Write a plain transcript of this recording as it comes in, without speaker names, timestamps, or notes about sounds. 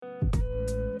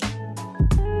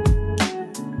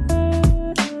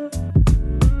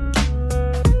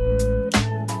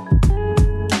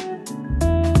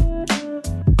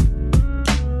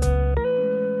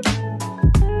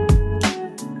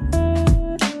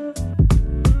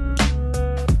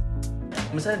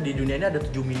misalnya di dunia ini ada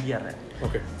 7 miliar ya.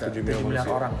 Oke, 7 miliar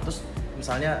orang. Terus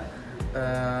misalnya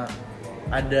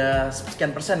ada sekian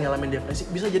persen yang ngalamin depresi,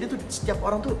 bisa jadi tuh setiap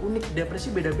orang tuh unik,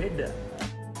 depresi beda-beda.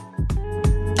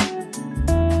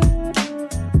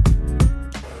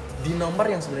 Di nomor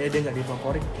yang sebenarnya dia nggak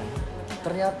difavoritkan,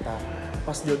 ternyata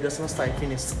pas dia udah selesai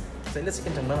finish, saya lihat sih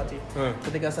kenceng banget sih.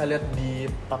 Ketika saya lihat di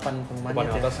papan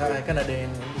pengumumannya kan ada yang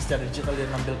secara digital dia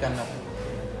menampilkan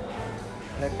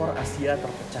rekor Asia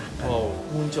terpecahkan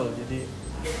muncul. Jadi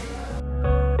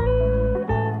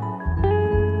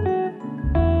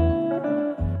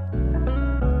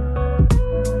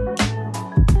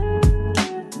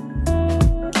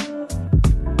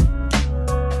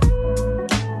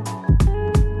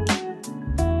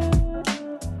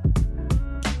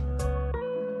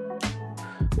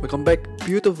welcome back,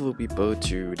 beautiful people,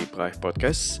 to the Prive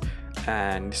Podcast.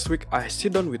 And this week I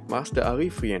sit down with Mazda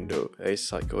Arifriendo, a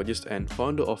psychologist and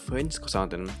founder of Range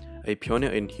Consultant, a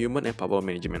pioneer in human and power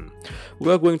management.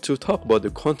 We are going to talk about the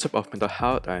concept of mental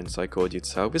health and psychology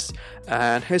service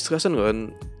and his lesson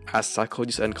learned as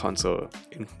psychologist and counselor,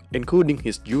 including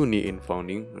his journey in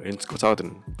founding Range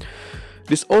Consultant.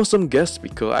 This awesome guest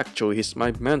speaker actually is my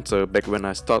mentor back when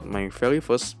I started my very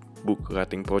first book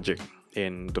writing project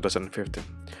in 2015.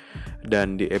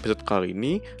 Dan di episode kali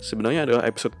ini sebenarnya adalah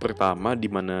episode pertama di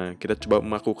mana kita coba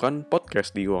melakukan podcast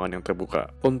di ruangan yang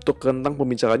terbuka. Untuk rentang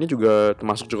pembicaraannya juga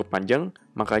termasuk cukup panjang,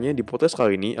 makanya di podcast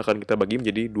kali ini akan kita bagi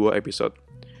menjadi 2 episode.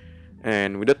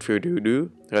 And without further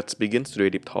ado, let's begin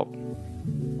today's deep talk.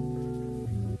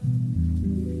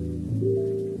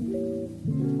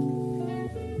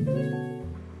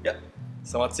 Ya,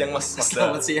 selamat siang Mas.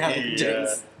 selamat siang,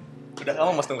 James. Udah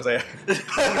lama Mas tunggu saya.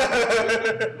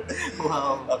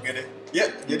 Wow. Oke deh. Ya,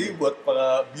 jadi buat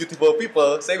para beautiful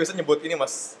people, saya biasa nyebut ini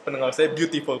Mas, pendengar saya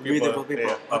beautiful people. Beautiful people.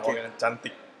 Ya, Oke. yang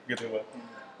cantik gitu, Pak.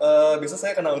 Bisa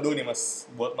saya kenal dulu nih Mas.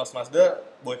 Buat Mas Mazda,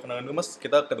 boleh kenalan dulu Mas.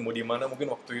 Kita ketemu di mana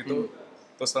mungkin waktu itu.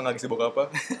 Terus lagi sibuk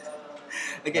apa?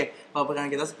 Oke, kalau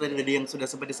perkenalan kita seperti tadi yang sudah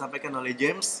sempat disampaikan oleh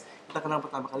James, kita kenal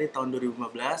pertama kali tahun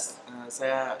 2015.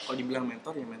 Saya kalau dibilang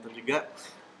mentor, ya mentor juga.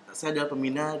 Saya adalah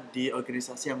pembina di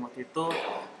organisasi yang waktu itu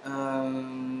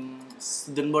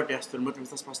student board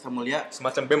Universitas Prasetya Mulia.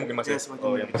 Semacam B mungkin Mas ya?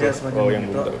 Semacam yang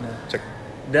gitu. Cek.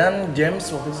 Dan James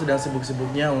waktu itu sedang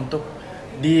sibuk-sibuknya untuk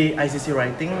di ICC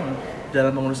Writing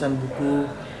dalam pengurusan buku.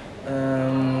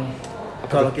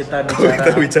 Kalau kita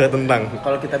bicara tentang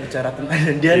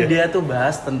dia tuh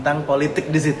bahas tentang politik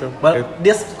di situ.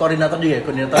 Dia koordinator dalam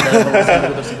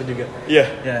pengurusan buku tersebut juga. Iya.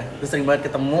 Ya, itu sering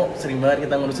banget ketemu, sering banget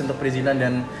kita ngurusin untuk perizinan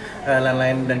dan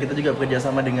lain-lain, dan kita juga bekerja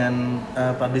sama dengan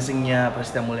publishingnya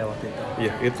Prasetya Mulia waktu itu.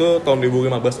 Iya, itu tahun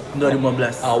 2015.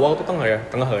 2015. Awal tuh tengah ya?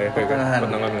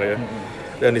 Pertengahan ya.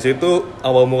 Dan di situ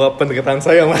awal mula pendekatan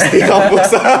saya Mas di kampus.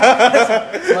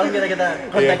 Semalam kita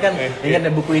kontakkan, ingat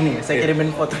ya buku ini, saya kirimin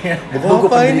fotonya. Buku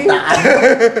apa penderitaan.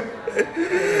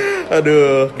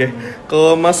 Aduh, oke.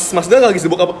 Kalau Mas Mazda lagi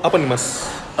sibuk apa nih Mas?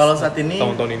 Kalau saat ini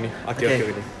tahun-tahun ini,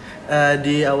 akhir-akhir ini.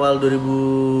 Di awal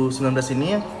 2019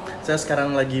 ini, saya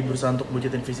sekarang lagi berusaha untuk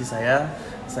wujudin visi saya.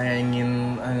 Saya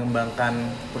ingin mengembangkan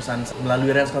perusahaan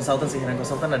melalui Range Consultancy. Range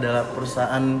Consultant adalah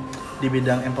perusahaan di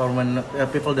bidang empowerment,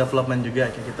 people development juga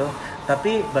kayak gitu.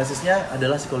 Tapi basisnya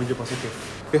adalah psikologi positif.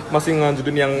 Oke, masih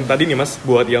ngelanjutin yang tadi nih Mas,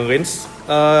 buat yang Range.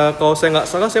 Kalau saya nggak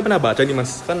salah, saya pernah baca nih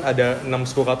Mas, kan ada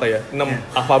 6 suku kata ya, 6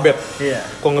 alfabet. Iya.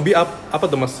 Kalau lebih apa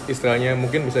tuh Mas istilahnya,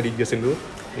 mungkin bisa dijelasin dulu?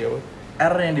 Iya.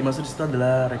 R yang dimaksud itu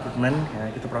adalah rekrutmen,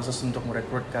 ya, kita proses untuk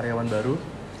merekrut karyawan baru.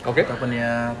 Oke. Ataupun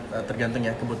ya tergantung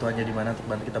ya kebutuhannya di mana untuk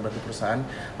kita bantu perusahaan.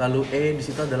 Lalu E di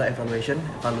situ adalah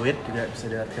evaluate juga bisa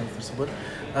diartikan tersebut.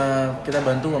 Kita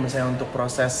bantu misalnya untuk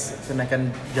proses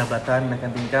kenaikan jabatan, kenaikan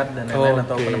tingkat dan lain-lain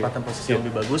atau penempatan posisi yang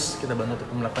lebih bagus, kita bantu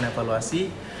untuk melakukan evaluasi.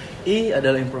 I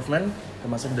adalah improvement,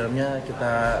 termasuk di dalamnya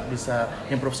kita bisa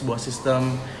improve sebuah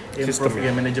sistem ya,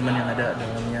 manajemen yang ada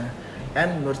dalamnya.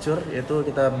 N nurture, yaitu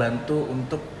kita bantu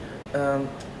untuk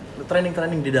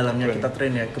training di dalamnya. Kita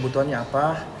train ya kebutuhannya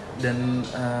apa dan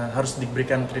harus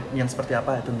diberikan treat yang seperti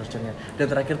apa, itu nurture-nya. Dan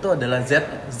terakhir itu adalah Z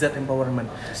empowerment.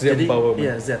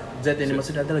 Iya, Z yang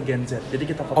dimaksud adalah Gen Z. Jadi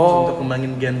kita fokus untuk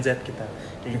kembangin Gen Z kita.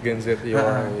 Gen Z,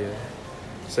 iya.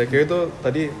 Saya kira itu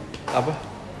tadi apa?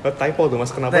 Typo tuh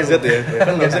Mas, kenapa Z ya?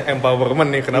 Kan harusnya empowerment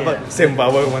nih, kenapa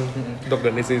empowerment untuk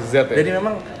organisasi Z ya? Jadi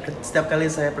memang setiap kali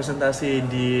saya presentasi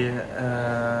di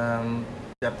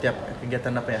tiap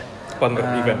kegiatan apa ya?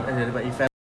 Event.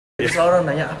 Selalu orang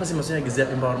nanya apa sih maksudnya Z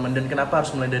empowerment dan kenapa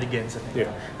harus mulai dari Gen Z?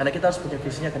 Karena kita harus punya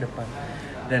visinya ke depan.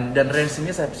 Dan range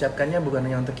ini saya persiapkannya bukan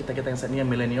hanya untuk kita yang saat ini yang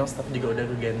millennials, tapi juga udah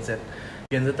ke Gen Z.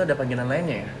 Gen Z itu ada panggilan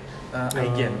lainnya ya?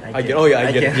 Igen. Oh ya,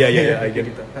 Igen. Iya,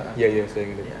 gitu. Iya, saya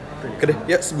ingat. Oke deh,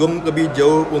 ya sebelum lebih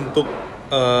jauh untuk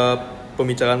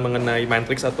pembicaraan mengenai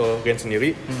Matrix atau Gen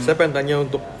sendiri, saya pengen tanya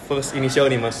untuk first initial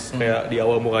nih Mas, kayak di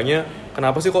awal mulanya,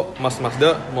 kenapa sih kok Mas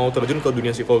Mazda mau terjun ke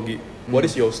dunia psikologi? What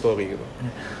is your story gitu?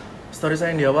 Story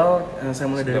saya yang di awal, saya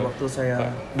mulai dari waktu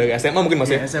saya dari SMA mungkin Mas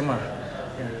ya? SMA.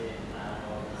 Ya.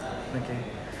 Oke.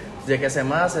 Sejak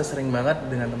SMA saya sering banget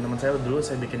dengan teman-teman saya dulu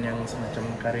saya bikin yang semacam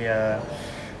karya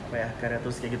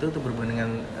tulis kayak gitu tuh berhubungan dengan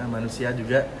manusia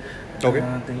juga. Oke.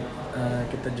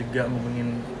 Kita juga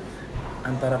ngomongin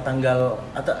antara tanggal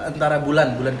atau antara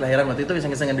bulan kelahiran waktu itu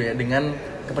iseng-iseng dengan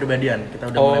kepribadian. Kita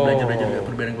udah mulai belajar juga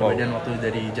kepribadian waktu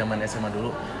dari zaman SMA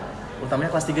dulu.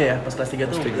 Utamanya kelas 3 ya. Pas kelas 3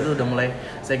 tuh itu udah mulai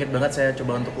saya ingat banget saya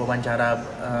coba untuk wawancara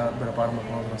beberapa orang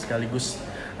sekaligus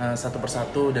satu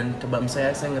persatu dan coba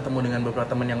misalnya saya ketemu dengan beberapa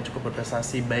teman yang cukup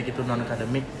berprestasi baik itu non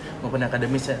akademik maupun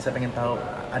akademis. Saya pengen tahu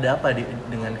ada apa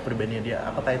dengan kepribadiannya dia,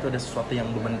 apakah itu ada sesuatu yang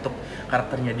membentuk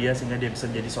karakternya dia sehingga dia bisa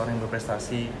menjadi seorang yang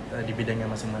berprestasi di bidangnya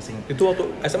masing-masing. Itu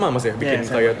waktu SMA Mas ya bikin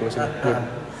karya tulis itu?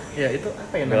 Ya itu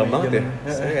apa ya namanya? Dalam banget ya.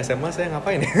 Saya SMA saya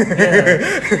ngapain ya?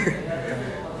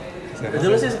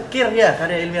 Dulu sih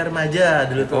karya ilmiah remaja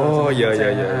dulu tuh. Oh iya.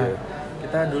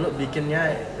 Kita dulu bikinnya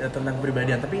tentang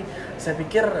kepribadian, tapi saya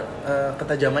pikir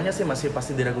ketajamannya sih masih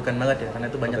pasti diragukan banget ya,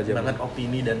 karena itu banyak banget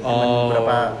opini dan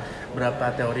beberapa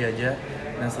teori aja.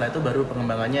 Dan setelah itu baru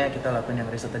pengembangannya kita lakukan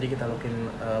yang riset tadi, kita lakukan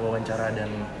wawancara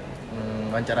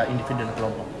individu dan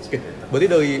kelompok. Oke. Berarti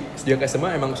dari sejak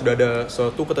SMA emang sudah ada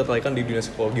suatu ketertarikan di dunia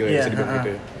psikologi ya, bisa dibilang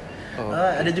gitu ya?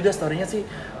 Ada juga story-nya sih,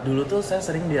 dulu tuh saya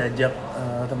sering diajak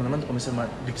teman-teman untuk misalnya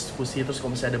diskusi, terus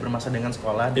kalau misalnya ada bermasalah dengan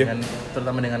sekolah,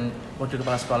 terutama dengan wakil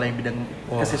kepala sekolah yang bidang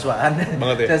kesiswaan,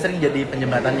 saya sering jadi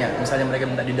penjembatannya. Misalnya mereka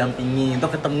minta didampingi untuk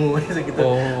ketemu gitu,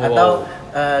 atau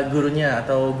gurunya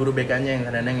atau guru BK-nya yang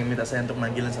kadang-kadang yang minta saya untuk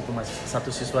manggilin satu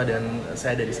siswa dan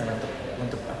saya ada di sana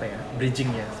untuk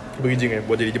bridging ya,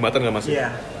 buat jadi jembatan nggak Mas?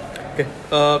 Iya. Oke,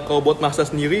 kalau buat Mas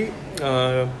sendiri,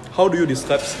 how do you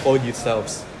describe psychology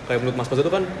itself? Kayak menurut Mas Mazda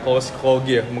itu kan kalau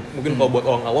psikologi ya, mungkin kalau buat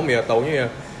orang awam ya taunya ya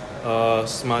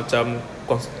semacam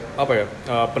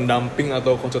pendamping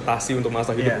atau konsultasi untuk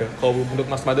masalah hidup ya. Kalau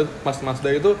menurut Mas Mazda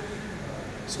itu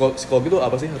psikologi itu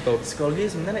apa sih? Atau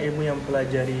psikologi sebenarnya ilmu yang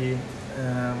mempelajari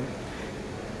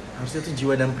harusnya itu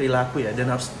jiwa dan perilaku ya, dan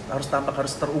harus tampak,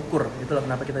 harus terukur. Itulah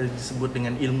kenapa kita disebut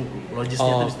dengan ilmu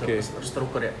logisnya harus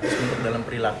terukur ya, harus bentuk dalam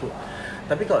perilaku.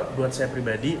 Tapi kalau buat saya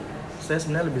pribadi, saya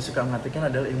sebenarnya lebih suka mengartikan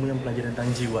adalah ilmu yang mempelajari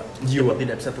tentang jiwa.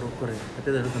 Tidak bisa terukur ya, tapi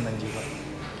itu tentang jiwa.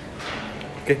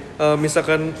 Oke,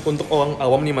 misalkan untuk orang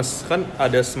awam nih Mas, kan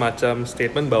ada semacam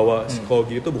statement bahwa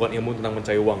psikologi itu bukan ilmu tentang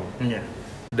mencari uang.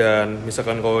 Dan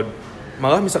misalkan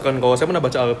kalau saya pernah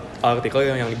baca artikel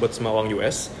yang dibuat sama orang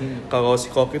US, kalau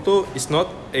psikolog itu is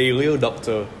not a real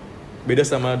doctor. Beda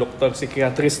sama dokter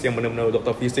psikiatris yang benar-benar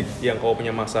dokter fisik yang kalau punya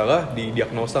masalah,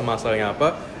 didiagnosa masalahnya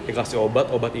apa, dikasih obat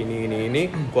ini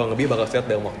kurang lebih bakal sehat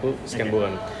dalam waktu sekian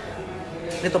bulan.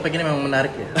 Ini topik ini memang menarik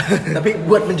ya. Tapi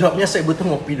buat menjawabnya saya butuh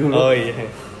ngopi dulu. Oh iya.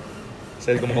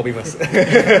 Saya juga mau kopi Mas.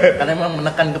 Karena memang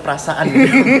menekan ke perasaan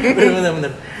gitu.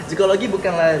 Benar-benar. Psikologi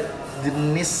bukanlah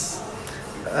jenis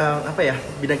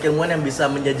bidang keilmuan yang bisa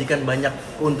menjanjikan banyak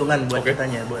keuntungan buat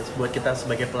kitanya, buat kita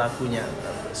sebagai pelakunya,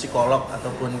 psikolog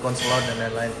ataupun konselor dan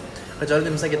lain-lain.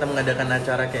 Kecuali misalnya kita mengadakan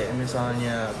acara kayak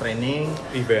misalnya training,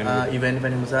 event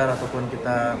yang besar, ataupun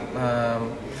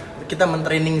kita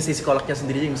mentraining si psikolognya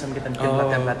sendiri, misalnya kita bikin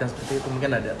pelatihan seperti itu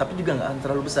mungkin ada, tapi juga nggak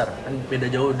terlalu besar, kan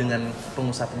beda jauh dengan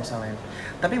pengusaha-pengusaha lain.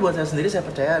 Tapi buat saya sendiri, saya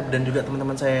percaya dan juga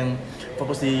teman-teman saya yang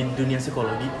fokus di dunia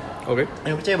psikologi,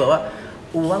 yang percaya bahwa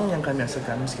uang yang kami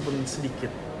hasilkan meskipun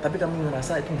sedikit, tapi kami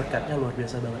ngerasa itu berkatnya luar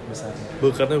biasa banget besar.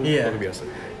 Berkatnya luar biasa.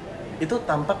 Itu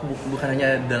tampak bukan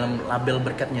hanya dalam label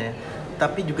berkatnya ya,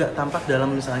 tapi juga tampak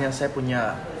dalam misalnya saya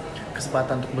punya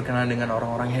kesempatan untuk berkenalan dengan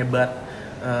orang-orang hebat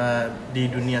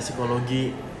di dunia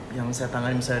psikologi yang saya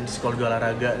tangani, misalnya di psikologi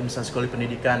olahraga, misalnya psikologi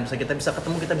pendidikan, misalnya kita bisa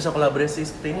ketemu, kita bisa kolaborasi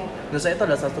seperti ini. Menurut saya itu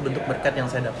adalah satu bentuk berkat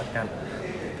yang saya dapatkan.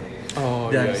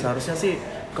 Seharusnya sih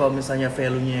kalau misalnya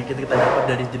value-nya kita dapat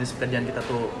dari jenis pekerjaan kita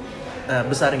tuh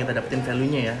besar, yang kita dapetin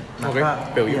value-nya ya, maka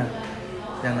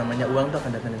yang namanya uang tuh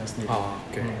akan datang dengan sendiri.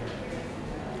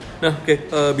 Nah,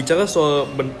 bicara soal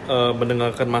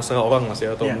mendengarkan masalah orang Mas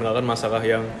ya, atau mendengarkan masalah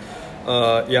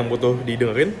yang butuh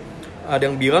didengerin, ada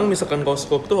yang bilang misalkan kalau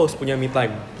psikolog itu harus punya me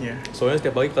time. Soalnya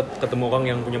setiap kali ketemu orang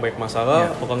yang punya banyak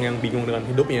masalah, orang yang bingung dengan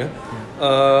hidupnya,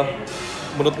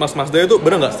 menurut Mas Mazda itu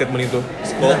benar nggak statement itu?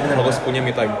 Psikolog harus punya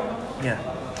me time.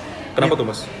 Kenapa tuh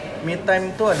Mas? Me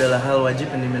time itu adalah hal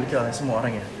wajib yang dimiliki oleh semua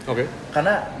orang ya.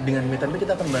 Karena dengan me time itu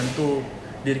kita akan bantu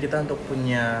diri kita untuk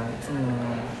punya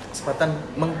kesempatan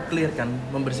mengclearkan,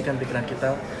 membersihkan pikiran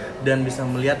kita dan bisa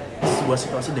melihat sebuah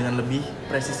situasi dengan lebih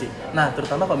presisi. Nah,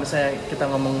 terutama kalau misalnya kita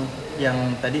ngomong yang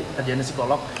tadi kerjaan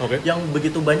psikolog, yang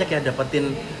begitu banyak ya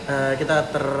dapetin kita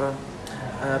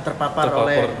terpapar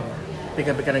oleh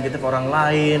pikiran-pikiran negatif orang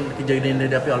lain, kejadian yang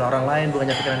dihadapi oleh orang lain, bukan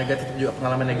hanya pikiran negatif juga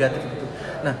pengalaman negatif gitu.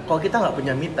 Nah, kalau kita nggak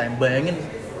punya me time, bayangin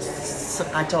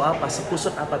sekacau apa,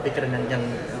 sekusut apa pikiran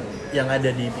yang ada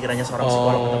di pikirannya seorang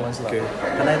psikolog atau konselor.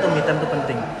 Karena itu me time itu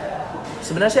penting.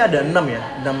 Sebenarnya sih ada 6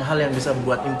 hal yang bisa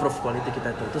buat improve quality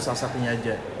kita itu salah satunya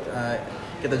aja.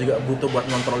 Kita juga butuh buat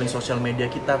ngontrolin sosial media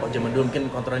kita. Kok zaman dulu mungkin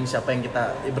kontrolin siapa yang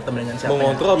kita berteman dengan siapa.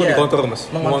 Mengontrol atau dikontrol, Mas?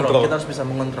 Mengontrol. Kita harus bisa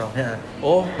mengontrol. Ya.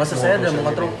 Maksud saya adalah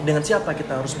mengontrol dengan siapa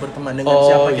kita harus berteman, dengan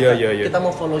siapa kita. Kita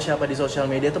mau follow siapa di sosial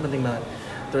media itu penting banget.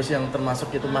 Terus yang termasuk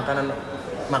itu makanan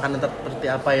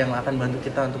seperti apa yang akan bantu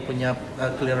kita untuk punya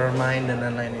clearer mind dan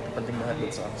lain-lain, itu penting banget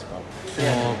buat seorang psikolog.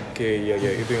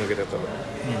 Itu yang kita tahu.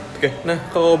 Nah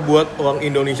kalau buat orang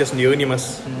Indonesia sendiri nih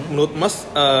Mas, menurut Mas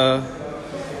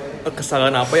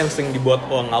kesalahan apa yang sering dibuat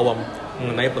orang awam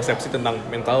mengenai persepsi tentang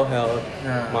mental health,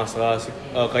 masalah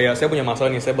kayak saya punya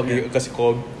masalah nih, saya pergi ke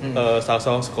psikolog, salah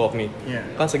seorang psikolog nih,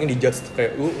 kan seringnya dijudge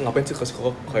kayak lu ngapain sih ke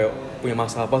psikolog, kayak punya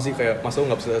masalah apa sih, kayak masa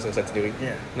lu nggak bisa selesai sendiri.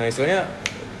 Nah istilahnya,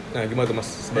 nah gimana tuh Mas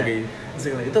sebagai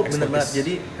itu benar banget.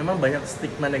 Jadi memang banyak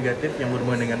stigma negatif yang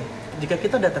berhubungan dengan jika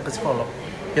kita datang ke psikolog,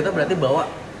 kita berarti bawa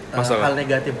hal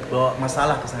negatif, bawa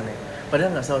masalah ke sana.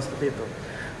 Padahal nggak selalu seperti itu.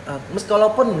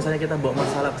 Meskipun misalnya kita bawa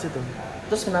masalah ke situ,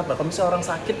 terus kenapa? Kalau misalnya orang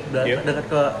sakit datang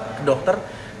ke dokter,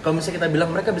 kalau misalnya kita bilang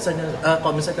mereka bisa,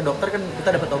 kalau misalnya ke dokter kan kita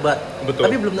dapat obat.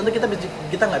 Betul. Tapi belum tentu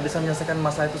kita nggak bisa menyelesaikan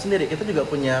masalah itu sendiri. Kita juga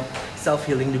punya self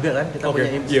healing juga kan, kita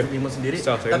punya imun sendiri.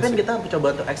 Tapi kan kita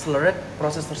coba untuk accelerate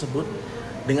proses tersebut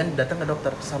dengan datang ke dokter.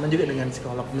 Sama juga dengan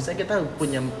psikolog. Misalnya kita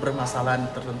punya permasalahan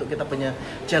tertentu, kita punya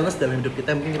challenge dalam hidup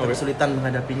kita, mungkin kita kesulitan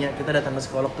menghadapinya, kita datang ke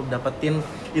psikolog untuk dapetin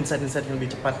insight-insight yang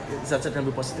lebih cepat, insight yang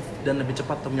lebih positif dan lebih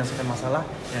cepat untuk menyelesaikan masalah.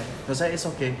 Ya, menurut saya it's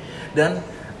okay. Dan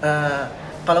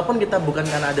kalaupun kita bukan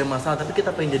karena ada masalah, tapi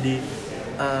kita pengen jadi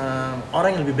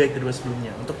orang yang lebih baik dari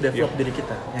sebelumnya untuk develop diri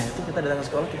kita. Ya, itu kita datang ke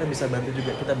sekolah, kita bisa bantu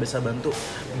juga. Kita bisa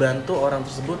bantu orang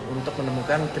tersebut untuk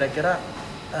menemukan kira-kira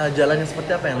jalan yang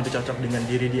seperti apa yang lebih cocok dengan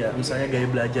diri dia. Misalnya gaya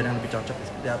belajar yang lebih cocok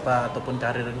seperti apa, ataupun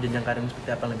jenjang karir seperti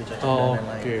apa yang lebih cocok dan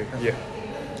lain-lain.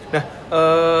 Nah,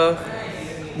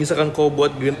 misalkan kau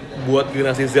buat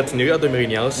generasi Z sendiri atau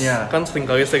millennials, kan sering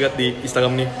kali saya lihat di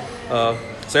Instagram nih,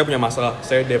 saya punya masalah,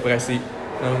 saya depresi.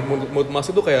 Nah, menurut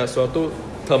Mas itu kayak suatu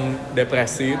term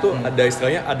depresi itu ada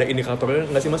istilahnya, ada indikatornya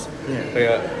nggak sih Mas?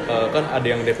 Kayak kan ada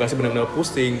yang depresi benar-benar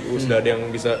pusing, sudah ada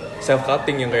yang bisa self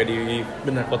cutting yang kayak di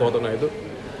foto-foto. Nah itu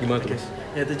gimana tuh Mas?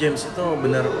 Ya itu James, itu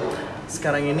benar.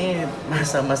 Sekarang ini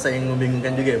masa-masa yang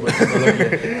membingungkan juga ya buat psikologi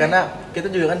ya. Karena kita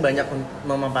juga kan banyak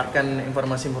memaparkan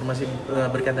informasi-informasi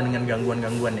berkaitan dengan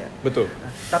gangguan-gangguan ya. Betul.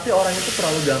 Tapi orang itu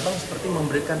terlalu gampang seperti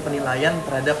memberikan penilaian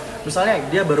terhadap, misalnya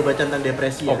dia baru baca tentang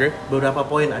depresi ya, beberapa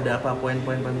poin, ada apa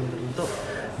poin-poin tertentu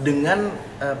dengan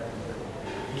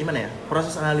gimana ya,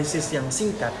 proses analisis yang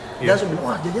singkat. Dia langsung bilang,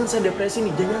 wah jangan saya depresi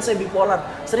nih, jangan saya bipolar.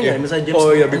 Sering nggak misalnya James,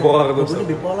 bipolar itu. Ini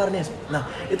bipolar nih. Nah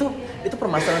itu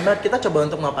permasalahan banget. Kita coba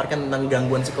untuk memaparkan tentang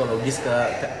gangguan psikologis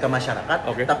ke masyarakat.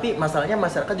 Tapi masalahnya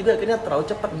masyarakat juga akhirnya terlalu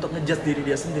cepat untuk ngejudge diri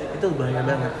dia sendiri. Itu bahaya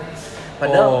banget.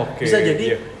 Padahal bisa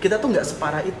jadi kita tuh nggak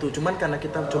separah itu, cuman karena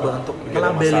kita coba untuk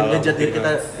ngelabelin, ngejudge diri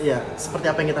kita ya seperti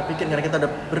apa yang kita pikir, karena kita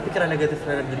udah berpikiran negatif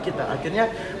terhadap diri kita, akhirnya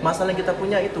masalah yang kita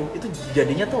punya itu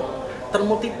jadinya tuh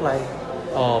termultiply.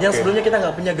 Yang sebelumnya kita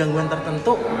nggak punya gangguan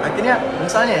tertentu, akhirnya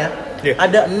misalnya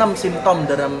ada 6 simptom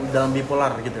dalam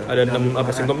bipolar gitu. Ada 6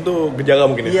 simptom tuh gejala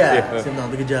mungkin ya? Iya, simptom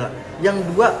itu gejala. Yang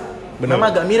 2 memang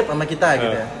agak mirip sama kita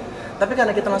gitu ya. Tapi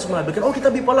karena kita langsung melabelkan, kita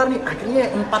bipolar nih, akhirnya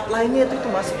 4 lainnya itu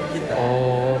masuk ke kita.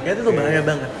 Itu tuh bahaya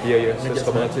banget. Iya,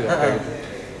 suka banget sih.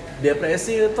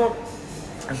 Depresi itu,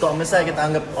 kalau misalnya kita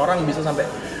anggap orang bisa sampai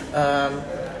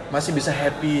masih bisa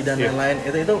happy dan lain-lain,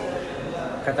 itu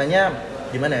katanya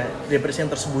gimana ya, depresi yang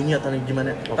tersembunyi atau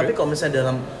gimana. Tapi kalau misalnya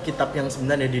dalam kitab yang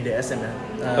sebenarnya di DSM ya,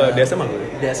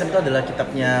 DSM itu adalah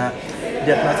kitabnya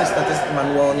diagnosis statistik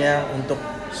manualnya untuk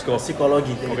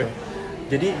psikologi gitu.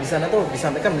 Jadi di sana tuh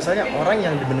disampaikan misalnya orang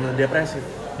yang benar-benar depresif,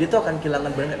 dia tuh akan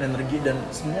kehilangan banyak energi dan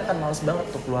sebenarnya akan malas banget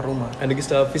untuk keluar rumah. Energi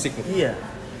secara fisik? Iya.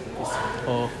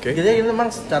 Jadi ini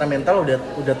memang secara mental udah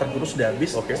tergerus, sudah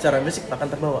habis. Secara fisik akan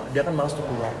terbawa, dia akan malas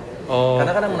untuk keluar.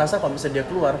 Karena kan merasa kalau misalnya dia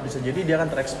keluar, bisa jadi dia akan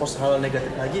terekspos hal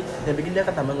negatif lagi yang bikin dia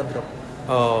akan tambah ngedrop.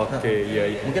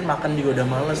 Iya. Mungkin makan juga udah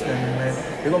malas dan lain-lain.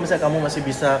 Jadi kalau misalnya kamu masih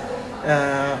bisa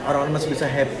orang-orang masih bisa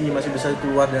happy, masih bisa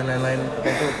keluar dan lain-lain,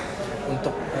 itu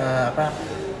untuk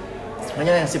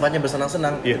Makanya yang sifatnya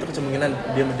bersenang-senang itu kemungkinan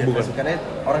dia mendepresi karena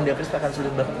orang depresi akan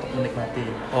sulit banget untuk menikmati.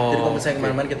 Jadi kalau misalnya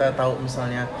kemarin kita tahu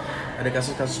misalnya ada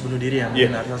kasus-kasus bunuh diri yang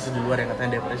ada kasus di luar yang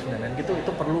katanya depresi dan lain gitu,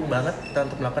 itu perlu banget kita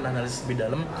untuk melakukan analisis lebih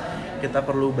dalam. Kita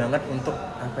perlu banget untuk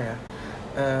apa ya?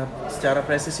 Secara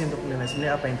presisi untuk menilai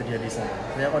sebenarnya apa yang terjadi di sana.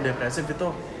 Sebenarnya kalau depresif itu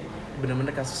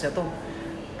benar-benar kasusnya tuh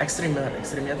ekstrim banget.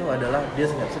 Ekstrimnya tuh adalah dia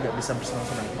nggak bisa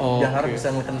bersenang-senang. Dia harus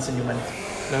bisa ngeliat senyuman.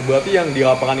 Nah, berarti yang di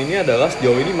lapangan ini adalah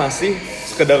sejauh ini masih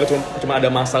sekedar cuma ada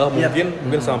masalah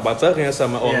mungkin sama pacarnya,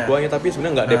 sama orang tuanya, tapi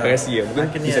sebenarnya nggak depresi ya.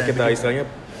 Mungkin bisa kita istilahnya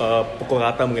pukul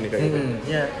rata mungkin kayak gitu.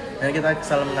 Iya. Dan kita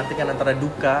salah mengartikan antara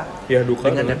duka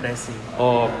dengan depresi.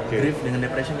 Grief dengan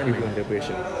depression kan.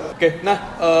 Oke, nah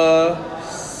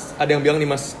ada yang bilang nih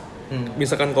Mas,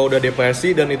 misalkan kalau udah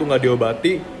depresi dan itu nggak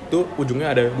diobati, itu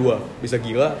ujungnya ada dua, bisa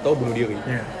gila atau bunuh diri.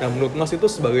 Nah, menurut Mas itu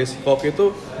sebagai psikolog itu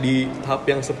di tahap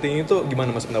yang seperti ini tuh gimana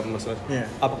Mas pendapat Mas?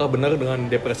 Apakah benar dengan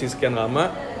depresi sekian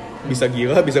lama bisa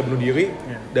gila, bisa bunuh diri?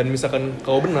 Dan misalkan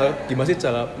kalau benar, gimana sih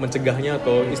cara mencegahnya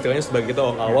atau istilahnya sebagai kita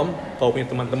orang awam, kalau punya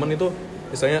teman-teman itu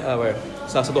misalnya apa ya?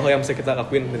 Salah satu hal yang bisa kita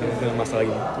lakuin dengan masalah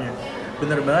ini.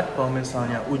 Bener banget kalau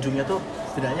misalnya ujungnya tuh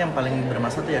setidaknya yang paling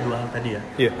bermasalah tuh ya dua hal tadi ya.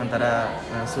 Antara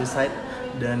suicide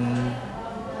dan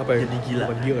apa ya? Jadi gila.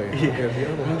 Gila ya?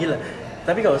 Gila.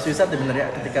 Tapi kalau suicide sebenarnya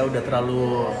ketika udah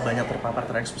terlalu banyak terpapar,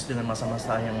 terekspos dengan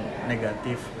masa-masa yang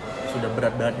negatif, sudah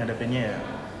berat banget ngadepinnya ya.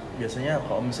 Biasanya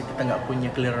kalau misalnya kita nggak punya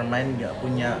clear mind, nggak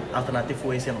punya alternative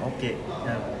ways yang oke,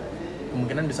 ya,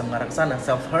 kemungkinan bisa mengarah ke sana,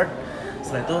 self-hurt,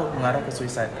 setelah itu mengarah ke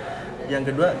suicide.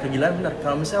 Yang kedua, kegilaan benar.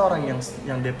 Kalau misalnya orang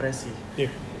yang depresi,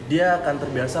 dia akan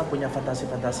terbiasa punya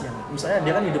fantasi-fantasi yang, misalnya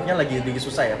dia kan hidupnya lagi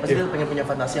susah ya, pasti dia pengen punya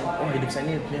fantasi yang, hidup saya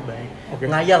ini baik.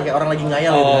 Ngayal, kayak orang lagi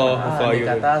ngayal gitu.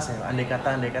 Andai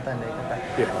kata.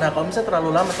 Nah, kalau misalnya terlalu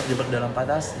lama terjebak dalam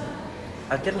fantasi,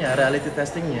 akhirnya reality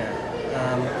testingnya,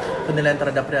 penilaian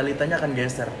terhadap realitanya akan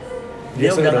geser.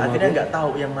 Dia udah akhirnya nggak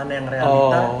tahu yang mana yang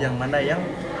realita, yang mana yang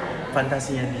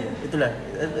fantasinya dia.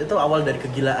 Itu awal dari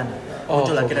kegilaan.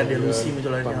 Muncul akhirnya delusi,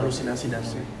 muncul akhirnya halusinasi, dan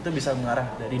itu bisa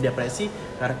mengarah dari depresi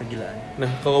ke arah kegilaan.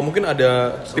 Nah, kalau mungkin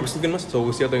ada tips mungkin Mas,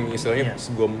 solusi atau yang istilahnya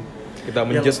sebelum kita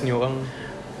menjudge nih orang.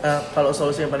 Kalau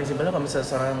solusi yang paling simpelnya kalau misalnya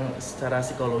secara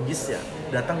psikologis ya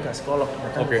datang ke psikolog,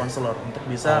 datang ke konselor untuk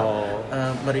bisa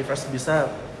merefresh, bisa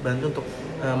bantu untuk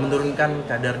menurunkan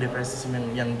kadar depresi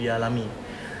yang dialami.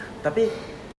 Tapi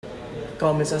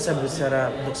kalau misalnya saya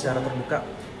berbicara secara terbuka,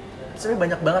 sebenarnya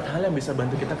banyak banget hal yang bisa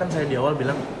bantu kita. Kan saya di awal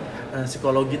bilang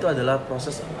psikologi itu adalah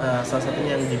proses, salah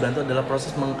satunya yang dibantu adalah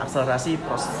proses mengakselerasi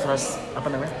proses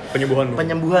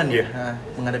penyembuhan ya,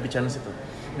 menghadapi challenge itu.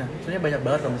 Nah, sebenarnya banyak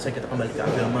banget kalau misalnya kita kembali ke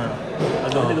agama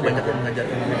juga banyak yang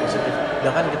mengajarkan yang positif.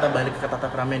 Bahkan kita balik ke tata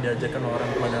krama yang diajarkan orang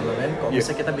tua dan lain-lain. Kalau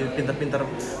misalnya kita pintar-pintar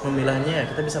memilahnya, ya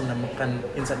kita bisa menemukan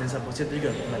insight-insight positif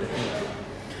juga untuk menghadapi.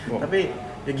 Tapi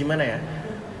ya gimana ya,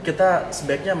 kita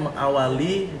sebaiknya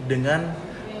mengawali dengan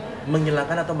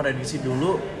menghilangkan atau mereduksi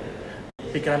dulu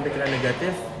pikiran-pikiran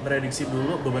negatif, mereduksi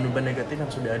dulu beban-beban negatif yang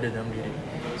sudah ada dalam diri.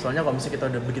 Soalnya kalau misalnya kita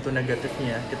udah begitu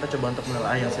negatifnya, kita coba untuk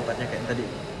menelaah yang sifatnya kayak tadi,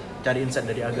 cari insight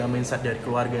dari agama, insight dari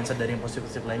keluarga, insight dari yang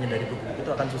positif lainnya dari buku, itu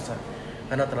akan susah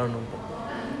karena terlalu numpuk.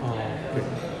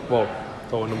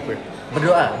 Terlalu numpuk.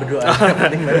 Berdoa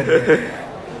penting banget.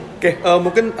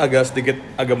 Mungkin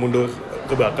agak mundur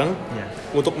ke belakang.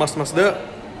 Untuk Mas Masda,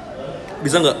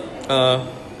 bisa nggak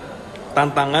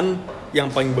tantangan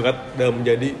yang paling berat dalam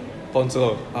menjadi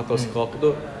konselor atau psikolog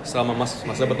itu selama Mas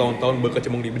bertahun-tahun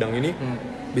berkecimpung di bidang ini,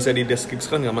 bisa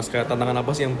dideskripsikan nggak Mas, kayak tantangan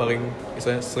apa sih yang paling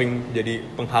misalnya sering jadi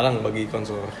penghalang bagi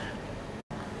konselor?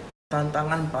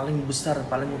 Tantangan paling besar,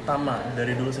 paling utama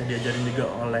dari dulu saya diajarin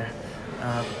juga oleh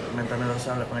mentor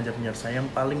saya, oleh pengajar saya, yang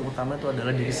paling utama itu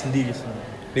adalah diri sendiri.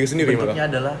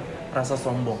 Bentuknya adalah rasa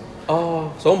sombong.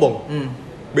 Sombong?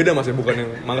 Beda Mas ya, bukan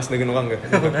yang malas dengan orang gak?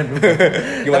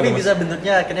 Tapi bisa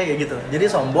bentuknya akhirnya kayak gitu.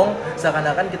 Jadi sombong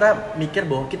seakan-akan kita mikir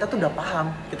bahwa kita tuh udah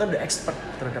paham, kita udah expert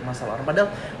terhadap masalah orang. Padahal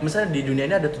misalnya di dunia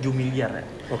ini ada 7 miliar ya.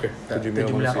 7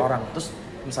 miliar orang. Terus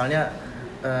misalnya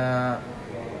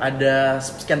ada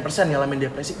sekian persen yang ngalamin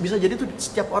depresi. Bisa jadi tuh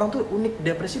setiap orang tuh unik,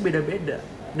 depresi beda-beda.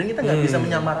 Dan kita nggak bisa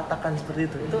menyamaratakan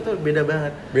seperti itu. Itu tuh beda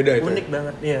banget. Unik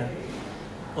banget, iya.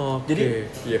 Jadi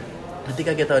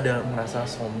ketika kita udah merasa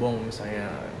sombong, misalnya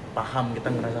kita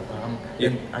merasa paham,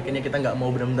 dan akhirnya kita nggak mau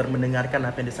benar-benar mendengarkan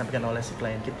apa yang disampaikan oleh si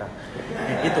klien kita,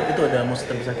 itu adalah musuh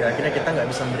terbesar kita. Akhirnya kita nggak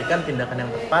bisa memberikan tindakan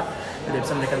yang tepat, tidak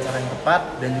bisa memberikan cara yang tepat,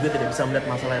 dan juga tidak bisa melihat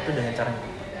masalah itu dengan cara yang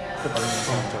tepat. Itu paling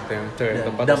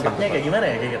tepat. Dampaknya kayak gimana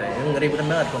ya kira-kira? Ngeributan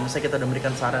banget kalau misalnya kita udah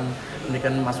memberikan saran,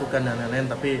 memberikan masukan dan lain-lain,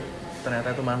 tapi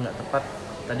ternyata itu malah nggak tepat.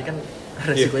 Tadi kan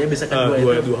resikonya bisa kan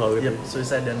dua hal itu.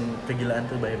 Suicide dan kegilaan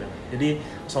itu bahaya banget. Jadi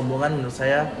sombongan menurut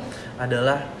saya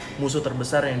adalah musuh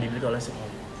terbesar yang dimiliki oleh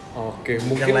psikolog. Oke,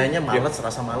 mungkin yang lainnya males,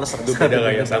 rasa males, itu beda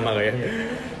lah ya, sama lah ya.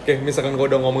 Oke, misalkan kalau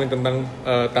udah ngomongin tentang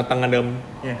tantangan dalam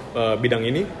bidang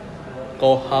ini,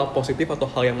 kalau hal positif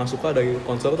atau hal yang Mas suka dari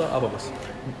konselor itu apa, Mas?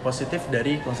 Positif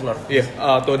dari konselor? Iya,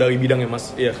 atau dari bidangnya,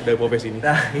 Mas? Iya, dari profesi ini.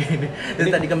 Nah, ini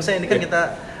tadi misalnya ini kan kita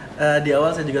di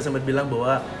awal saya juga sempat bilang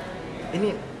bahwa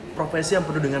ini profesi yang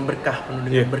penuh dengan berkah, penuh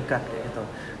dengan berkat kayak gitu.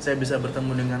 Saya bisa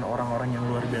bertemu dengan orang-orang yang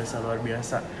luar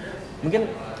biasa. Mungkin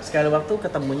sekali waktu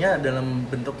ketemunya dalam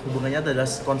bentuk hubungannya adalah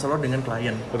konselor dengan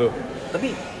klien. Betul.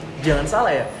 Tapi jangan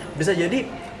salah ya, bisa jadi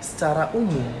secara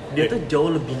umum dia tuh jauh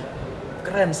lebih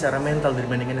keren secara mental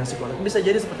dibandingkan yang psikolog. Bisa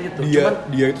jadi seperti itu.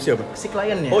 Dia itu siapa? Si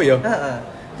kliennya. Oh iya.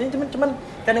 Jadi cuman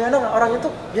kadang-kadang orang itu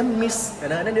dia miss,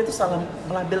 kadang-kadang dia tuh salah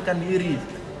melabelkan diri.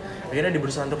 Akhirnya dia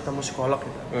berusaha untuk ketemu psikolog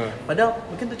gitu. Padahal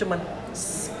mungkin itu cuman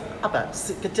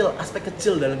aspek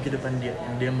kecil dalam kehidupan dia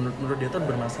yang dia menurut dia tuh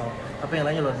bermasalah. Apa yang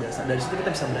lainnya luar biasa. Dari situ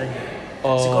kita bisa belajar.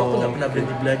 Psikolog tuh nggak pernah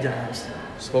berhenti belajar harusnya.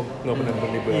 Psikolog nggak pernah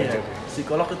berhenti belajar. Iya.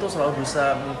 Psikolog itu selalu berusaha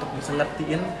untuk bisa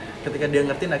ngertiin. Ketika dia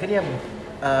ngertiin akhirnya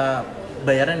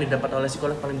bayaran yang didapat oleh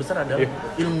psikolog paling besar adalah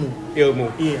ilmu.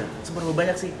 Iya, seberapa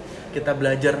banyak sih kita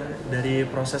belajar dari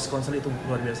proses konseling itu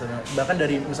luar biasa banget. Bahkan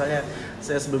dari misalnya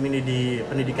saya sebelum ini di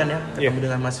pendidikan ya,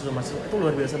 ketemu dengan mahasiswa itu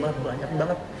luar biasa banget, banyak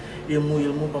banget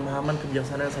ilmu-ilmu, pemahaman,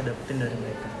 kebijaksanaan yang saya dapetin dari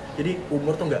mereka. Jadi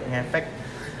umur tuh nggak ngefek,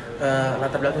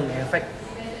 latar belakang nggak ngefek.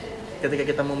 Ketika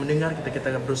kita mau mendengar,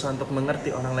 kita berusaha untuk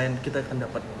mengerti orang lain, kita akan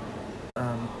dapat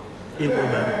ilmu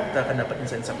baru, kita akan dapat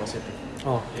insight positif.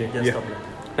 Oke.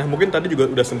 Nah mungkin tadi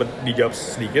juga udah sempat dijawab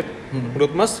sedikit.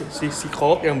 Menurut Mas si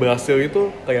psikolog yang berhasil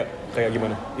itu kayak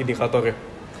gimana indikatornya?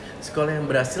 Psikolog yang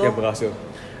berhasil.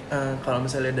 Kalau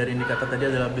misalnya dari indikator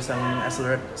tadi adalah bisa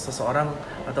meng-accelerate seseorang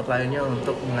atau kliennya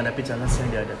untuk menghadapi challenge yang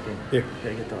dihadapin,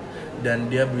 kayak gitu.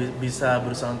 Dan dia bisa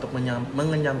berusaha untuk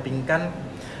mengenyampingkan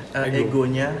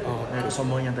egonya,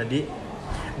 sombongnya tadi.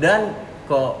 Dan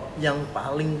kok yang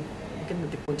paling mungkin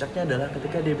titik puncaknya adalah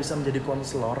ketika dia bisa menjadi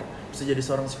konselor, bisa jadi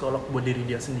seorang psikolog buat diri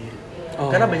dia sendiri.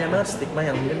 Karena banyak banget stigma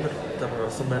yang mungkin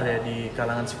tersebar ya di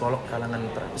kalangan psikolog, kalangan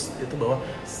terapis itu bahwa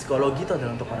psikologi itu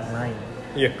adalah untuk orang lain.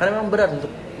 Karena memang berat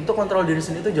untuk kontrol diri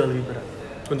sendiri itu jauh lebih berat.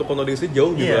 Untuk kontrol diri sendiri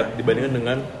jauh lebih berat dibandingkan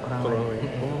dengan orang lain.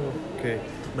 Oke.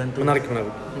 Menarik.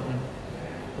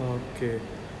 Oke.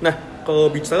 Nah,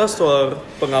 kalau bicara soal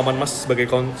pengalaman Mas sebagai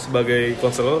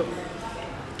konselor,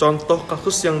 contoh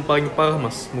kasus yang paling parah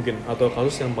Mas mungkin, atau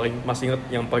kasus yang paling Mas ingat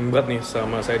yang paling berat nih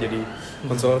sama saya jadi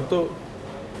konselor tuh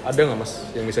ada nggak Mas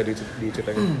yang bisa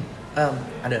diceritain?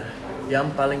 Ada. Yang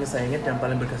paling saya ingat, yang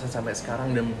paling berkesan sampai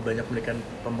sekarang dan banyak memberikan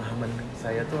pemahaman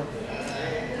saya tuh,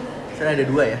 saya ada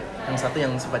dua ya. Yang satu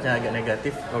yang sifatnya agak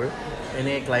negatif.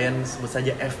 Ini klien sebut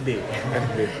saja FB.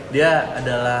 Dia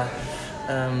adalah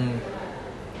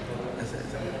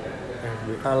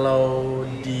kalau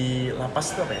di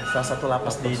lapas itu apa ya? Salah satu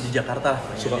lapas di Jakarta lah.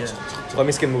 Suka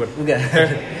miskin bukan? Enggak.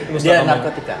 Dia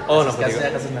narkotika.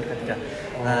 Kasus narkotika.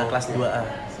 Kelas 2A.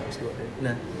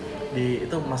 Nah,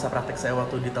 itu masa praktek saya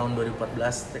waktu di tahun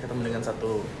 2014. Saya ketemu dengan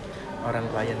satu orang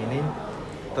klien ini.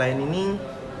 Klien ini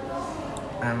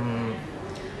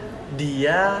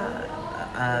dia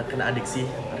kena adiksi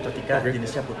narkotika,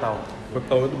 jenisnya putau.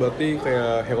 Putau itu berarti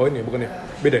kayak heroin ya, bukan ya?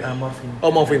 Beda ya? Morfin.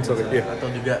 Morfin, sorry. Atau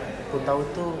juga putau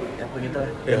itu ya begitu lah,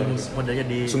 yang modelnya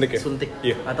disuntik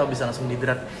atau bisa langsung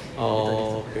didrat.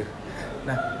 Gitu.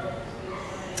 Nah,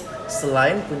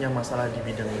 selain punya masalah di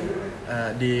bidang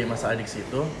di masalah adiksi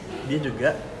itu, dia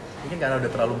juga mungkin karena udah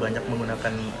terlalu banyak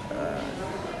menggunakan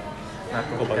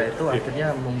narkotika itu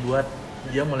akhirnya membuat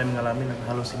dia mulai mengalami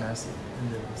halusinasi.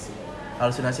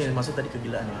 Halusinasi yang dimaksud tadi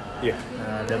kegilaan ya.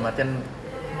 Dalam artian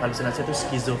halusinasi itu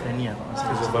skizofrenia.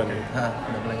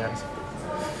 Udah mulai ngaris.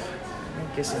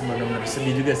 Case yang benar-benar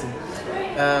sedih juga sih.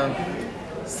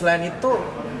 Selain itu,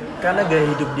 karena gaya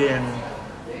hidup dia yang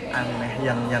aneh,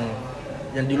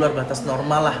 yang di luar batas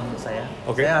normal lah menurut saya.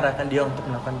 Saya arahkan dia untuk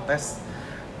melakukan tes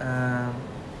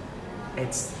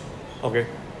AIDS.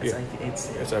 HIV/AIDS.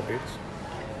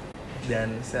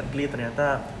 Dan sadly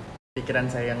ternyata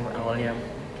pikiran saya yang awalnya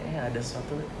kayaknya ada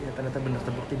sesuatu, ya ternyata benar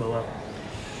terbukti bahwa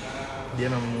dia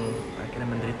memang akhirnya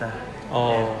menderita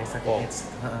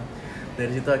AIDS.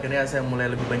 Dari situ akhirnya saya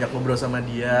mulai lebih banyak ngobrol sama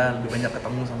dia, lebih banyak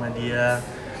ketemu sama dia.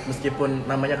 Meskipun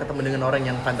namanya ketemu dengan orang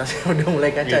yang fantasinya udah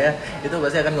mulai kaca ya, itu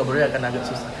pasti akan ngobrolnya akan agak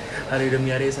susah. Hari demi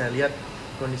hari saya lihat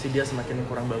kondisi dia semakin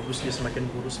kurang bagus, dia semakin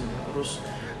kurus.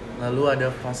 Lalu ada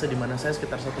fase di mana saya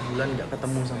sekitar 1 bulan nggak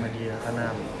ketemu sama dia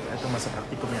karena itu masa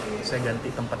praktikumnya. Saya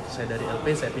ganti tempat saya dari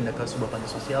LP, saya pindah ke sebuah panti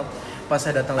sosial. Pas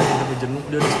saya datang lagi untuk jenguk,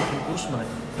 dia udah semakin kurus banget.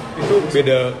 Itu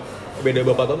beda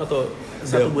berapa tahun atau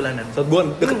 1 bulanan? 1 bulan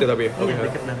deket ya tapi ya?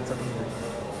 Deket banget 1 bulan.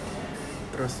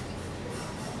 Terus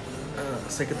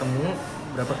saya ketemu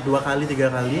dua kali 3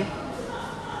 kali,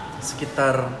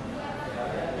 sekitar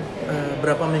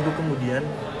berapa minggu kemudian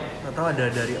atau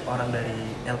ada dari orang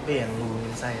dari LP yang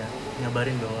ngubungin saya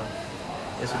ngabarin bahwa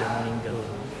dia sudah meninggal.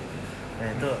 Nah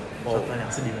itu suatu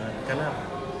yang sedih banget karena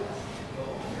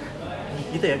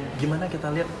gitu ya, gimana kita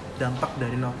lihat dampak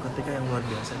dari narkotika yang luar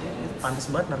biasa. Itu pantas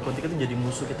banget narkotika itu jadi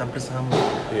musuh kita bersama.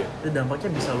 Itu dampaknya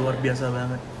bisa luar biasa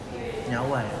banget,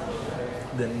 nyawa ya.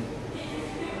 Dan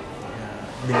ya,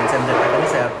 dengan senjata ini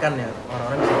saya harapkan ya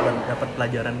orang-orang bisa dapat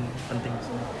pelajaran penting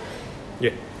semua.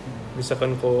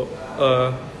 Misalkan kok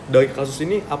dari kasus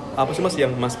ini apa sih Mas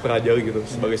yang Mas pelajari gitu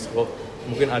sebagai psikolog?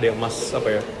 Mungkin ada yang Mas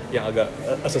yang agak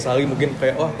sesali mungkin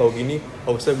kayak tahu gini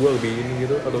harusnya gue lebih ini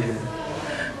gitu atau gimana?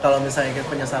 Kalau misalnya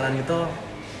penyesalan itu,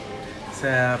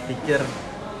 saya pikir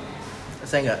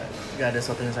saya nggak ada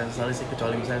sesuatu yang saya sesali sih,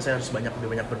 kecuali misalnya saya harus lebih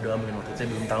banyak berdoa mungkin waktu itu saya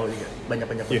belum tahu juga banyak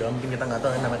berdoa mungkin kita nggak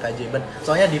tahu namanya keajaiban.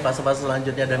 Soalnya di fase-fase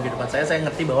selanjutnya dalam kehidupan saya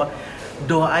ngerti bahwa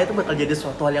doa itu bakal jadi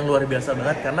suatu hal yang luar biasa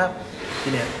banget karena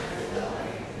gini ya,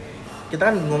 kita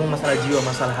kan ngomong masalah jiwa,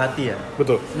 masalah hati ya.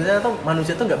 Betul. Sebenarnya tuh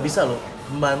manusia tuh nggak bisa loh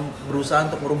berusaha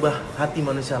untuk merubah hati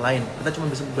manusia lain. Kita cuma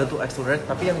bisa bantu accelerate,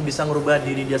 tapi yang bisa merubah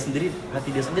diri dia sendiri,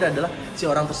 hati dia sendiri adalah si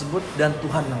orang tersebut dan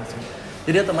Tuhan langsung.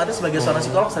 Jadi otomatis sebagai seorang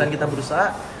psikolog, selain kita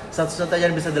berusaha,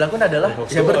 satu-satunya yang bisa dilakukan adalah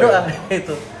ya berdoa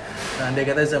itu. Nah, dia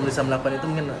kata bisa melakukan itu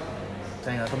mungkin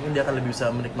saya nggak tahu, mungkin dia akan lebih bisa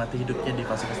menikmati hidupnya di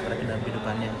fase terakhir dalam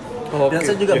kehidupannya. Dan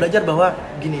saya juga belajar bahwa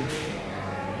gini,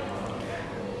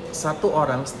 satu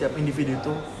orang, setiap individu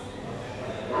itu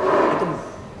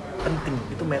penting,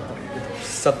 itu matter gitu.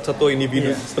 Satu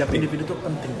individu setiap individu itu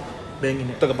penting. Bayangin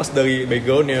ya. Terlepas dari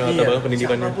backgroundnya atau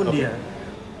pendidikannya. Siapapun dia.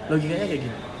 Logikanya kayak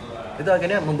gini. Itu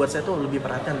akhirnya membuat saya tuh lebih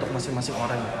perhatian untuk masing-masing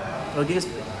orang. Logikanya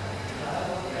seperti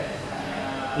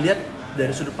lihat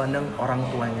dari sudut pandang orang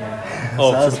tuanya.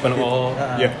 Sudut pandang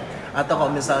Atau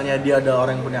kalau misalnya dia ada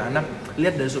orang yang punya anak,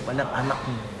 lihat dari sudut pandang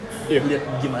anaknya. Lihat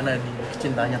gimana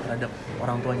cintanya terhadap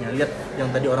orang tuanya. Lihat yang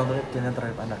tadi orang tuanya cintanya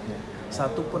terhadap anaknya.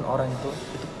 Satu pun orang itu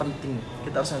penting.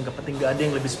 Kita harus anggap penting. Gak ada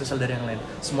yang lebih spesial dari yang lain.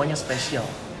 Semuanya spesial.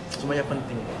 Semuanya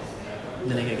penting.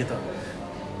 Jadi kayak gitu.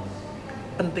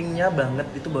 Pentingnya banget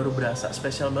itu baru berasa.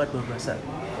 Spesial banget baru berasa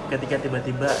ketika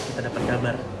tiba-tiba kita dapat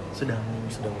kabar sudah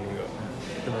meninggal.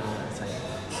 Itu baru rasanya.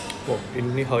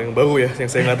 Ini hal yang baru ya,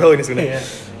 yang saya nggak tahu ini sebenarnya.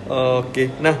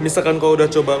 Oke. Nah, misalkan kau udah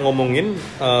coba ngomongin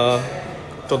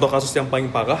contoh kasus yang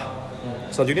paling parah,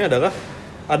 selanjutnya adalah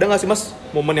ada nggak sih Mas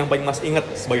momen yang paling Mas ingat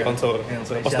sebagai konselor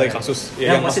pas dari kasus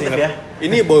yang Mas ingat? Ya?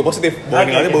 Ini bawa positif, bawa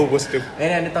positif.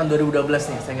 Ini tahun 2012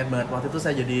 nih, saya ingat banget. Waktu itu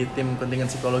saya jadi tim kontingen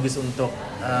psikologis untuk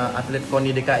atlet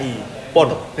KONI DKI.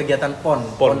 Untuk kegiatan PON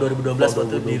 2012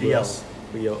 waktu di Riau.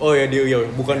 Oh ya di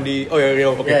Riau, bukan di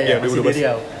Riau. Oke, ya 2012. Di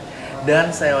Riau.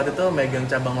 Dan saya waktu itu megang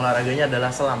cabang olahraganya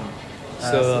adalah selam.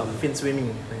 Fin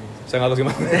swimming. Saya nggak tahu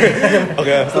gimana.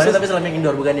 Oke. Tapi selam yang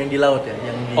indoor, bukan yang di laut ya,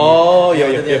 yang di.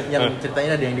 Yang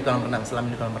ceritanya ada yang di kolam renang,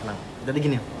 selam di kolam renang. Jadi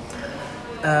gini,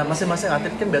 masing-masing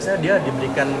atlet kan biasanya dia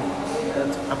diberikan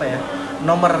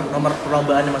nomor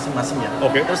perlombaannya masing-masing ya.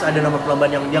 Terus ada nomor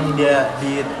perlombaan yang dia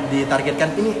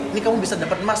ditargetkan, ini kamu bisa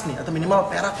dapat emas nih atau minimal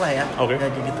perak lah ya.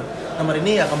 Kayak gitu. Nomor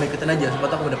ini ya kamu ikutin aja,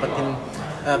 supaya kamu dapetin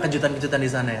kejutan-kejutan di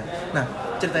sana ya. Nah,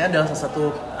 ceritanya adalah salah satu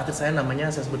atlet saya, namanya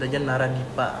saya sebut aja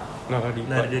Naradipa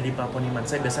Poniman.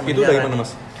 Saya biasa itu dari mana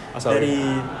Mas?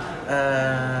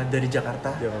 Dari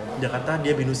Jakarta. Jakarta,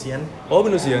 dia Binusian.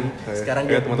 Binusian. Sekarang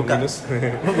dia buka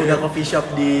coffee shop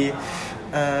di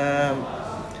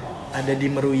ada di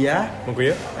Meruya.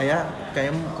 Ya,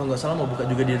 kayaknya kalau nggak salah mau buka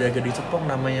juga di Daga di Cepong,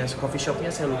 namanya coffee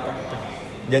shopnya saya lupa.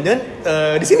 Jangan-jangan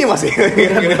di sini Mas ya?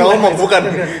 Kita ngomong bukan.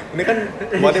 Ini kan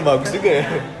tempatnya bagus juga ya.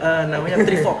 Namanya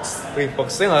Trifox.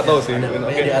 Saya nggak tahu sih.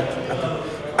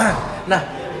 Nah,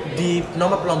 di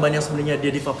nomor perlombaan yang sebelumnya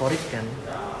dia difavoritkan,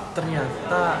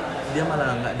 ternyata dia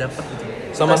malah nggak dapat gitu.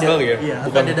 Sama sekali ya? Iya,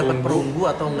 bukan dia dapat perunggu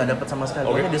atau nggak dapat sama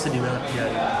sekali. Pokoknya dia sedih banget dia.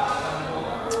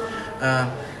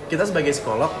 Kita sebagai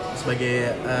psikolog,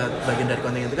 sebagai bagian dari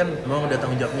kontingen itu kan memang udah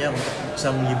tanggung jawabnya untuk bisa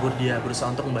menghibur dia,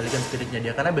 berusaha untuk kembalikan spiritnya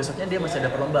dia, karena besoknya dia masih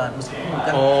ada perlombaan, meskipun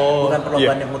bukan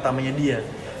perlombaan yang utamanya dia.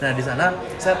 Nah, di sana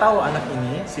saya tahu anak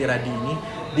ini, si Radi ini,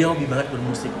 dia hobi banget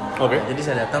bermusik. Jadi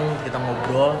saya datang, kita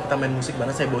ngobrol, kita main musik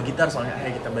bareng, saya bawa gitar soalnya,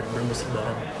 kita bermusik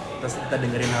bareng. Terus kita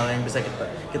dengerin hal yang bisa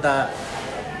kita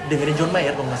dengerin John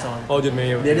Mayer kalau nggak salah. John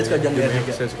Mayer. Dia suka John Mayer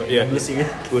juga. Saya suka. Iya.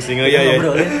 Bluesing ya.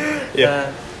 Ngobrolin.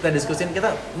 Kita diskusin,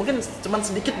 kita mungkin cuma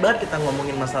sedikit banget kita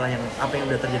ngomongin masalah yang apa yang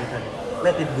udah terjadi tadi.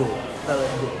 Let it go. Kita let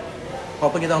it go.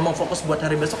 Walaupun kita ngomong fokus buat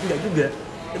hari besok, enggak juga.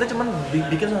 Kita cuma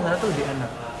bikin suasana tuh lebih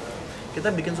enak. Kita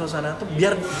bikin suasana tuh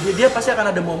biar dia pasti akan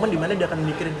ada momen di mana dia akan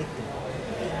mikirin itu.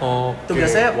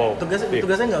 Tugas saya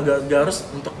nggak harus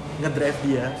untuk ngedrive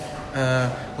dia.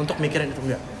 untuk mikirin itu,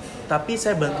 enggak. Tapi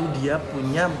saya bantu dia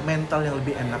punya mental yang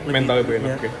lebih enak, lebih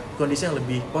enak, okay. Kondisi yang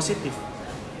lebih positif.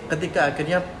 Ketika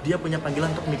akhirnya dia punya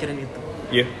panggilan untuk mikirin itu.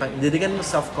 Yeah. Jadi kan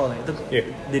self call itu,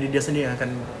 jadi dia sendiri yang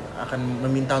akan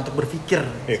meminta untuk berpikir.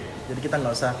 Yeah. Jadi kita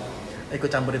nggak usah ikut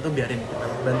campur itu, biarin kita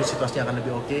bantu, situasinya akan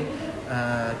lebih oke,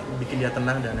 bikin dia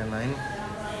tenang dan lain-lain.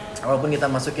 Walaupun kita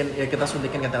masukin, ya kita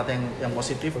suntikin kata-kata yang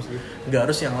positif, nggak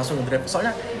harus yang langsung ngedrive.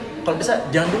 Soalnya kalau bisa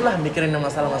jangan dulu lah mikirin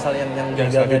masalah-masalah yang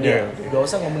gagalnya dia. Gak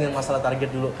usah ngomongin masalah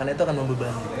target dulu, karena itu akan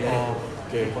membebani.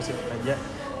 Positif aja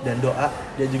dan doa.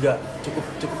 Dia juga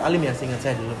cukup alim ya, seingat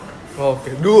saya dulu.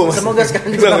 Semoga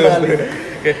sekarang juga tambah alim.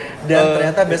 Dan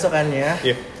ternyata besokannya,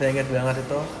 saya ingat banget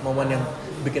itu momen yang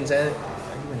bikin saya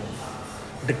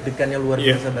deg-degannya luar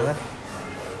biasa banget.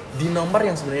 Di nomor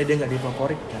yang sebenarnya dia nggak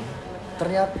difavoritkan,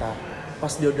 ternyata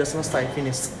pas dia udah selesai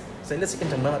finish, saya lihat sih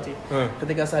kenceng banget sih.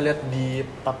 Ketika saya lihat di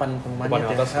papan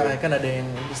pengumumannya kan ada yang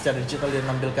secara digital dia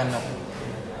menampilkan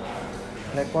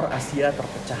rekor Asia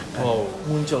terpecahkan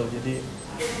muncul.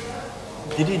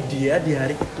 Jadi dia di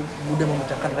hari itu mudah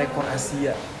memecahkan rekor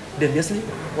Asia, dan dia sendiri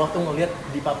waktu ngelihat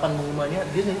di papan pengumumannya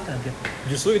dia sendiri kaget.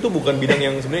 Justru itu bukan bidang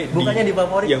yang sebenarnya bukannya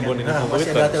difavoritkan. Yang bukan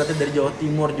difavoritkan. Masih ada atlet dari Jawa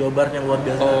Timur, Jawa Barat yang luar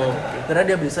biasa. Karena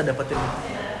dia bisa dapetin itu.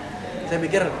 Saya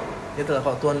pikir itulah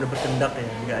kalau Tuhan udah berkendak ya,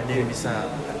 nggak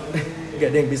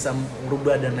ada yang bisa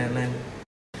merubah dan lain-lain.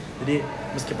 Jadi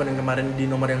meskipun yang kemarin di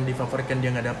nomor yang difavoritkan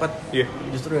dia nggak dapat,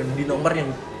 justru di nomor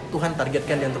yang Tuhan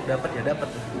targetkan dia untuk dapat, ya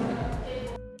dapat.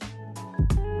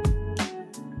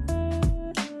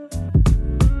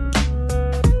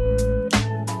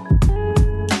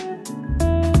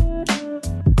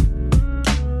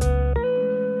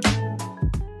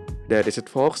 That is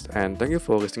it folks, and thank you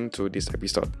for listening to this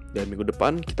episode. Dan minggu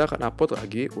depan kita akan upload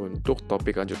lagi untuk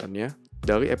topik lanjutannya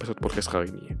dari episode podcast kali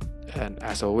ini. And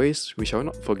as always, we shall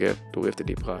not forget to live the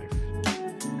deep life.